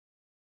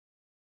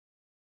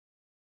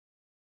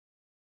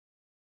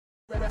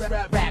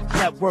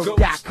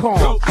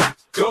Rapnetwork.com.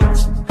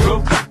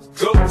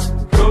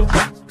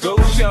 Go,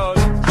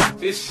 shorty.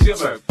 It's your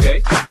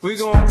birthday. We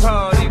gon'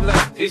 party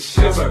like it's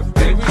your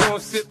birthday. We gon'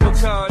 sip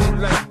Bacardi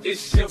like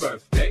it's your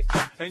birthday.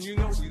 And you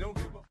know we don't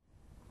give up.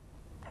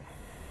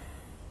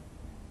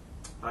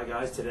 Hi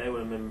guys, today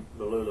we're in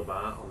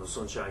Mooloolaba on the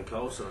Sunshine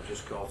Coast, and I've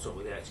just caught up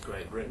with the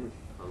ex-Great Britain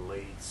and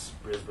Leeds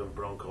Brisbane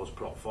Broncos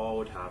prop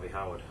forward, Harvey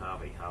Howard.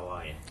 Harvey, how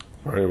are you?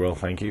 Very well,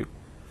 thank you.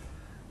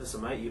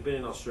 Listen mate, you've been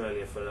in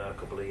Australia for a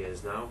couple of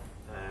years now.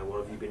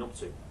 What have you been up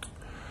to?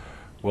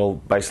 Well,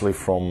 basically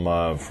from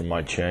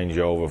my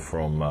changeover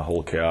from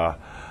Hull KR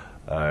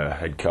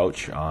head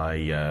coach,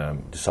 I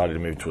decided to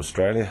move to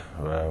Australia,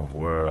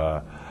 where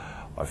I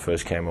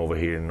first came over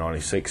here in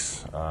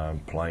 '96,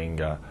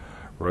 playing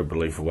rugby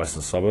league for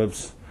Western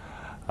Suburbs.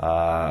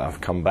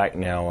 I've come back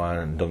now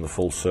and done the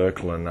full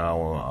circle, and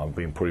now I've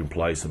been put in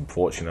place and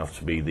fortunate enough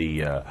to be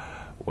the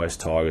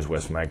West Tigers,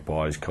 West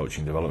Magpies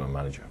coaching development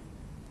manager.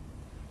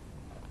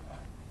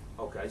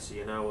 Okay, so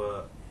you're now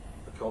a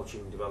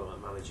coaching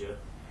development manager.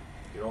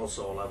 You're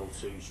also a level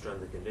 2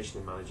 strength and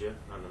conditioning manager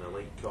and an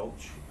elite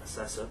coach,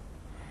 assessor.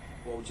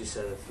 What would you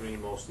say the three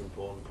most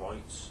important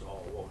points,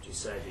 or what would you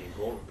say the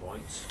important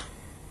points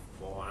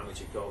for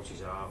amateur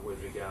coaches are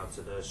with regard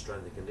to their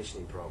strength and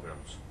conditioning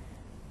programs?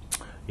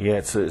 Yeah,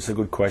 it's a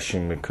good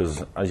question,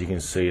 because as you can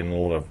see in a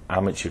lot of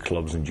amateur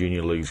clubs and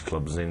junior leagues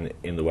clubs in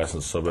the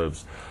Western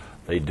Suburbs,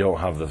 they don't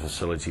have the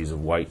facilities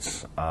of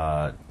weights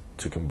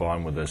to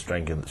combine with their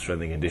strength and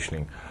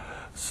conditioning.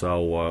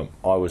 So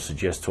I would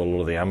suggest to a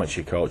lot of the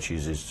amateur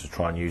coaches is to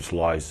try and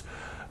utilise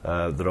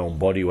their own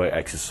bodyweight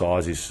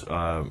exercises,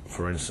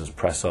 for instance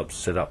press-ups,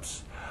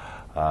 sit-ups,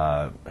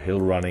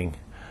 hill running.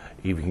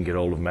 You can get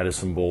hold of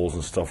medicine balls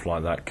and stuff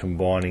like that,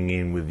 combining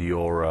in with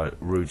your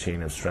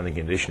routine of strength and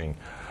conditioning.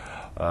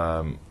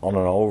 On an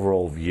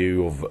overall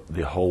view of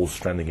the whole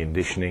strength and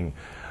conditioning,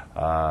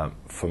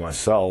 for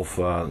myself,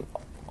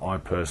 I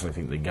personally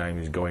think the game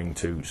is going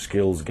to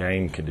skills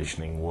game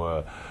conditioning,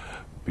 where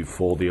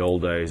before the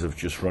old days of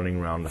just running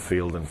around the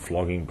field and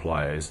flogging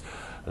players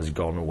has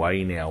gone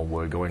away. Now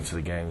we're going to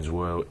the games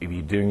where if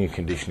you're doing a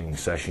conditioning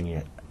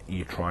session,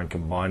 you try and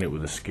combine it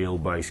with a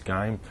skill-based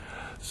game.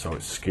 So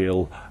it's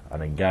skill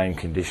and a game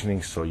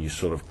conditioning, so you're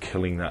sort of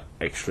killing that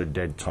extra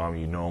dead time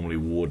you normally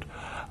would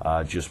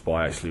just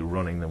by actually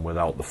running them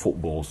without the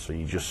footballs. So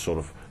you're just sort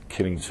of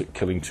killing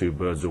two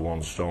birds with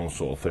one stone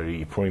sort of theory.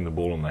 You're putting the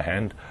ball in the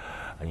hand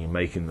and you're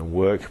making them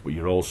work, but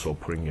you're also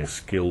putting a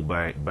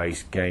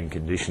skill-based game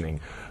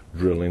conditioning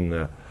drill in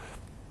there.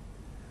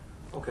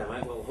 Okay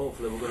mate, well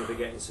hopefully we're going to be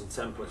getting some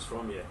templates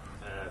from you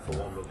for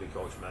One Rugby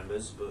Coach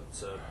members, but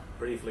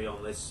briefly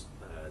on this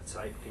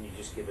tape, can you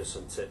just give us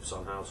some tips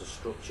on how to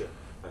structure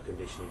a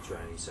conditioning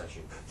training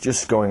session?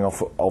 Just going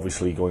off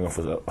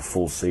with a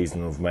full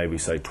season of maybe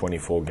say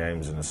 24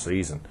 games in a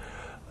season,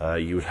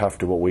 you would have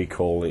to, what we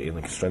call it in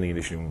the strength and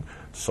conditioning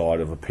side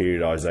of a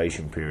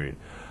periodisation period.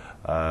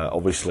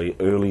 Obviously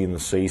early in the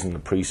season, the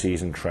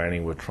pre-season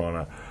training, we're trying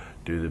to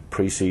do the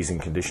pre-season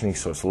conditioning,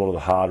 so it's a lot of the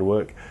hard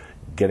work,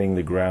 getting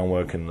the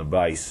groundwork and the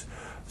base.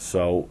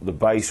 So the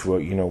base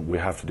work, you know, we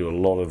have to do a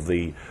lot of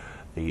the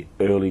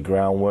early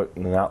groundwork,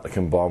 and out the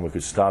combine we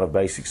could start a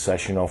basic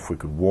session off, we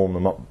could warm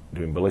them up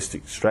doing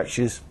ballistic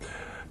stretches,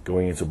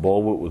 going into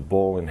ball work with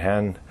ball in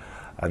hand,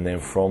 and then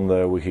from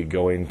there we could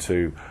go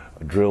into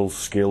drills,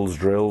 skills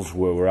drills,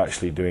 where we're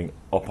actually doing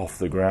up off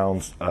the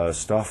ground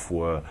stuff,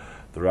 where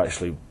they're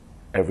actually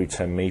every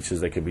 10 metres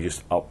they could be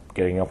just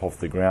getting up off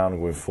the ground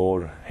and going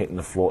forward, hitting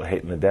the floor,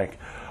 hitting the deck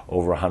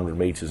over 100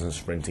 metres and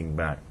sprinting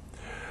back.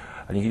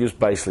 And you can just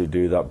basically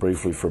do that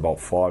briefly for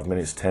about 5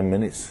 minutes, 10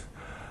 minutes.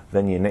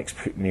 Then your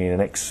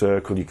next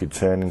circle you could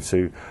turn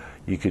into,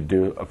 you could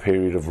do a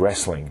period of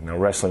wrestling. Now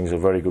wrestling is a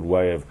very good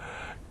way of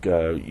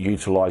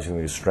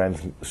utilising the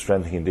strength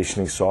and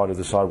conditioning side of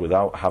the side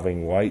without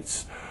having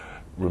weights.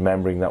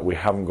 Remembering that we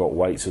haven't got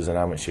weights as an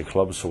amateur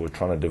club, so we're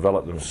trying to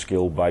develop them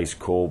skill-based,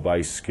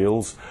 core-based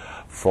skills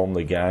from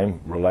the game,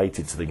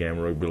 related to the game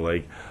of rugby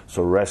league.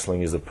 So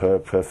wrestling is the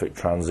perfect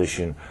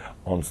transition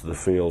onto the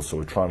field, so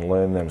we're trying to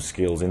learn them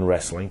skills in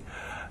wrestling.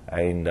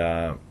 And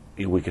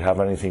we could have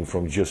anything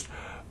from just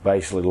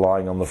basically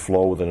lying on the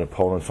floor with an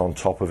opponent on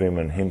top of him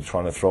and him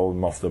trying to throw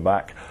him off the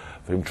back,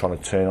 for him trying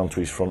to turn onto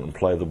his front and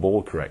play the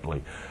ball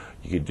correctly.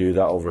 You could do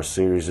that over a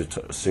series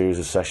of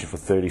sessions for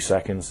 30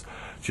 seconds.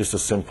 Just a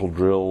simple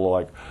drill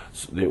like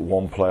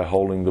one player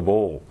holding the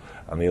ball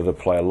and the other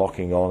player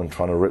locking on and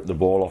trying to rip the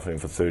ball off him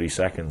for 30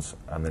 seconds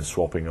and then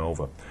swapping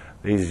over.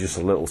 These are just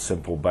a little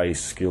simple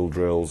base skill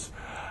drills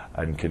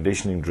and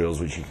conditioning drills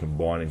which you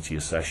combine into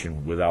your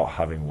session without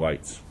having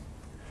weights.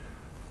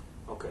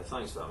 Okay,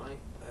 thanks for that mate.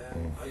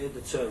 I heard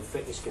the term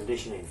fitness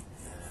conditioning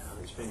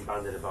and it's been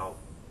bandied about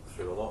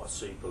through a lot of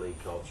Super League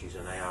coaches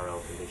and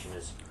ARL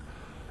conditioners.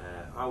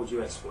 How would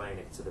you explain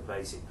it to the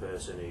basic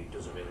person who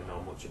doesn't really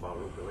know much about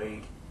rugby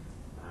league,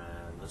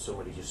 and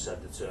somebody just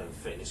said the term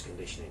fitness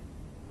conditioning?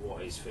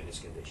 What is fitness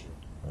conditioning?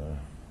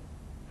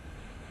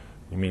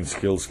 You mean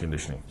skills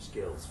conditioning?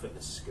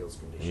 Fitness skills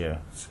conditioning. Yeah.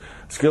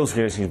 Skills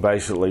conditioning is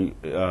basically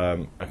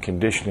a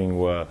conditioning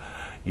where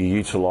you're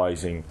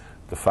utilising,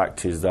 the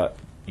fact is that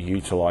you're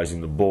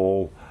utilising the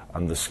ball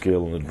and the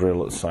skill and the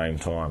drill at the same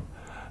time.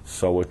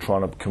 So we're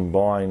trying to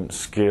combine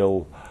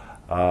skill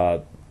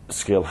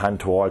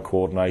hand-to-eye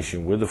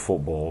coordination with the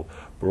football,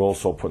 but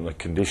also putting the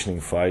conditioning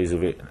phase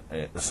of it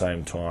at the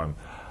same time.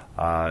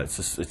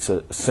 It's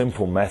a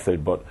simple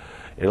method, but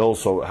it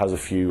also has a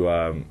few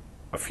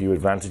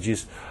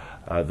advantages.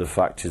 The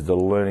fact is they're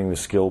learning the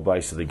skill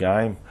base of the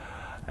game,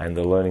 and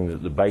they're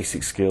learning the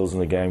basic skills in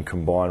the game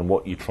combined.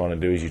 What you're trying to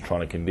do is you're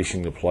trying to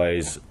condition the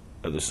players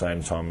at the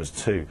same time as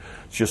two.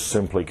 Just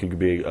simply could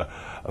be a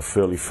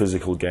fairly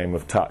physical game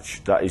of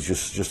touch. That is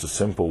just a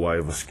simple way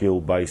of a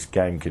skill-based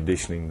game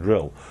conditioning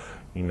drill.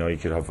 You know, you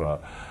could have a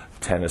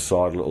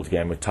 10-a-side little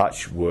game of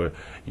touch where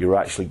you're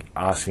actually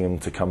asking them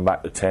to come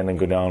back to 10 and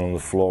go down on the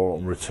floor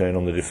and return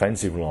on the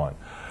defensive line.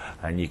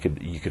 And you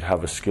could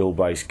have a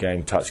skill-based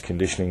game touch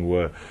conditioning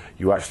where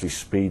you actually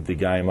speed the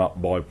game up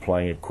by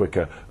playing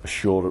a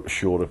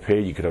shorter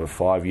period. You could have a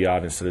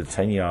 5-yard instead of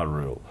 10-yard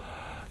rule.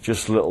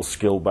 Just little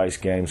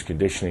skill-based games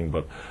conditioning,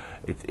 but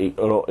it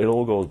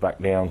all goes back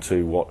down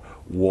to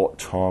what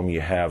time you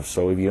have.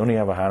 So if you only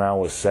have an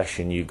hour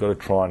session, you've got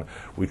to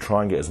we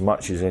try and get as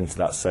much as into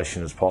that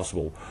session as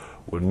possible.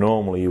 Where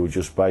normally you would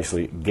just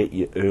basically get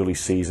your early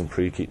season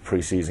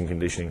pre-season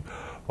conditioning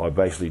by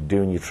basically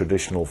doing your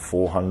traditional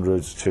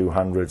 400s,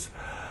 200s,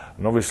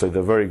 and obviously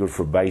they're very good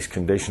for base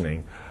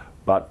conditioning,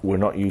 but we're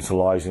not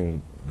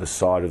utilising the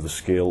side of the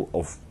skill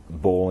of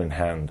ball in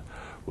hand.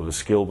 Well, the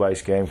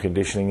skill-based game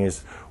conditioning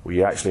is where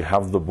you actually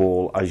have the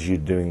ball as you're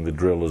doing the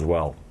drill as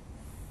well.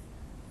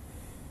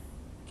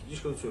 Can you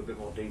just go into a bit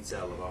more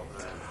detail about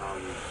how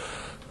you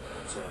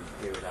term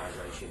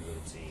periodisation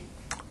with the team?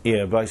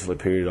 Yeah, basically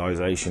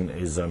periodisation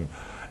is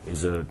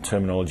a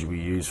terminology we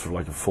use for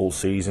like a full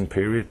season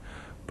period,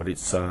 but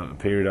it's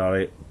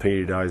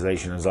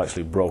periodisation is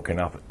actually broken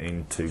up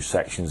into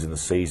sections in the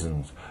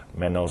seasons,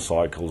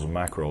 menocycles and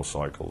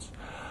macrocycles.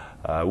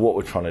 What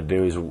we're trying to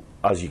do is,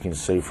 as you can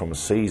see from a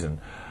season,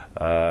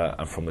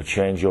 and from the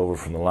changeover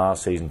from the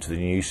last season to the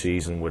new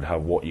season, would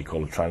have what you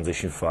call a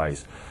transition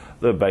phase.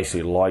 They're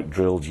basically light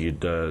drills,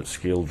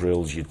 skill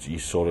drills, you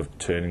sort of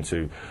turn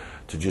into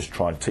to just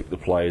try and tick the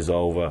players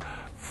over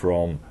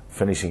from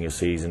finishing a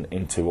season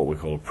into what we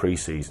call a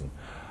pre-season.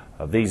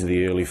 These are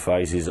the early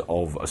phases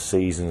of a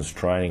season's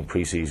training.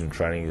 Pre-season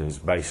training is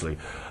basically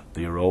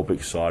the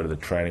aerobic side of the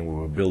training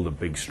where we build a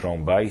big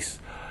strong base,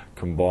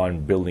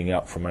 combine building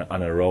up from an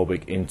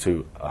anaerobic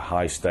into a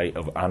high state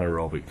of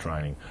anaerobic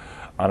training.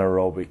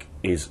 Anaerobic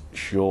is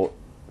short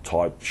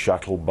type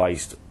shuttle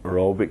based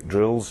aerobic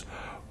drills.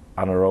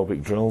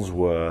 Anaerobic drills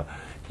where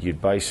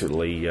you'd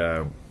basically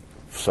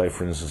say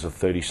for instance a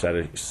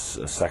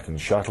 30-second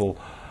shuttle,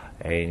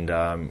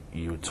 and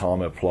you would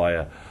time a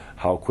player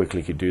how quickly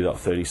you could do that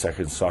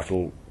 30-second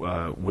shuttle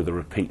with a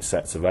repeat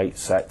sets of 8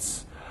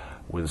 sets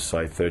with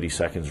say 30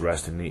 seconds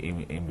rest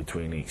in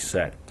between each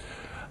set.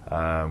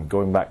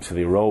 Going back to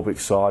the aerobic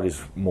side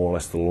is more or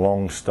less the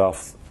long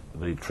stuff,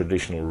 the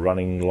traditional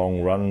running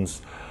long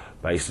runs,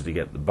 basically to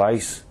get the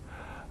base,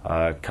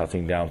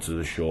 cutting down to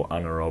the short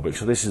anaerobic.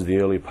 So this is the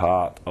early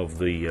part of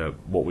the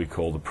what we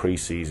call the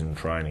pre-season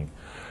training.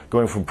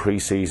 Going from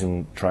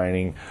pre-season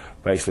training,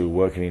 basically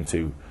working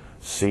into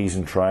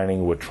season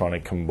training, we're trying to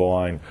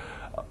combine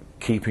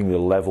keeping the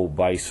level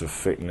base of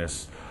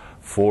fitness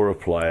for a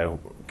player,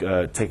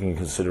 taking into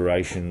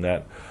consideration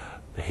that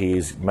he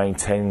is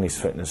maintaining his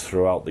fitness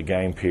throughout the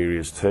game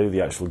periods too,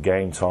 the actual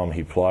game time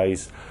he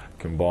plays,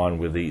 combined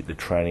with the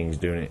training he's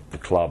doing at the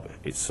club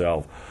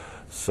itself.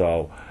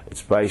 So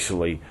it's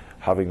basically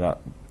having that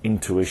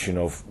intuition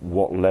of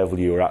what level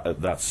you're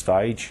at that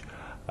stage,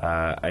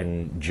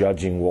 and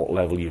judging what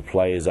level your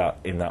player is at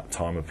in that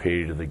time of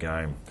period of the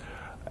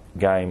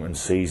game and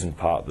season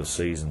part of the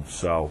season.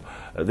 So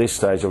at this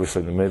stage,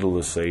 obviously in the middle of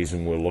the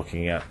season, we're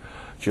looking at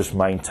just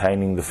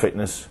maintaining the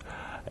fitness.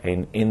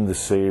 And in the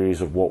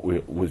series of what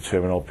with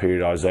terminal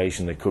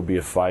periodisation, there could be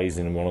a phase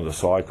in one of the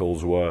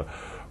cycles where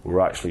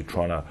we're actually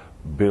trying to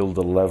build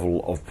a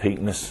level of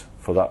peakness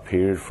for that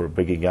period for a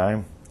bigger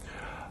game,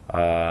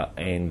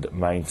 and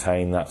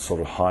maintain that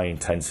sort of high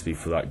intensity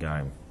for that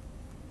game.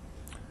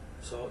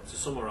 So to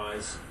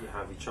summarise, you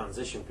have your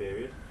transition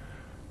period,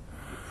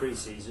 your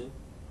pre-season,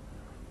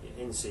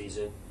 your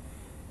in-season,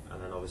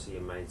 and then obviously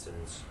your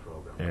maintenance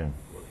programme. Yeah.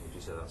 Would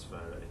you say that's a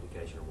fair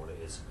indication of what it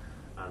is?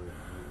 And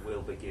you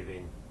will be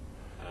giving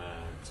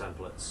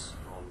templates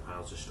on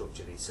how to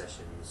structure these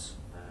sessions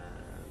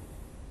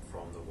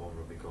from the One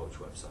Rugby Coach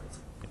website.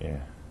 Yeah.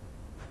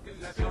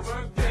 Like your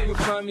birthday, you'll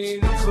find me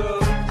in the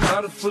club,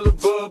 bottle full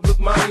of bub. Look,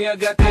 mommy, I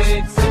got the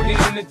head, so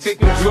get into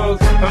taking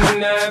drugs. I'm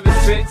into having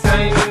sex,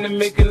 I ain't into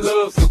making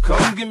love. So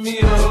come give me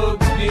a hug,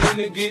 get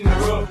into getting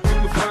rough. You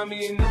can find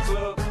me in the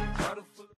club.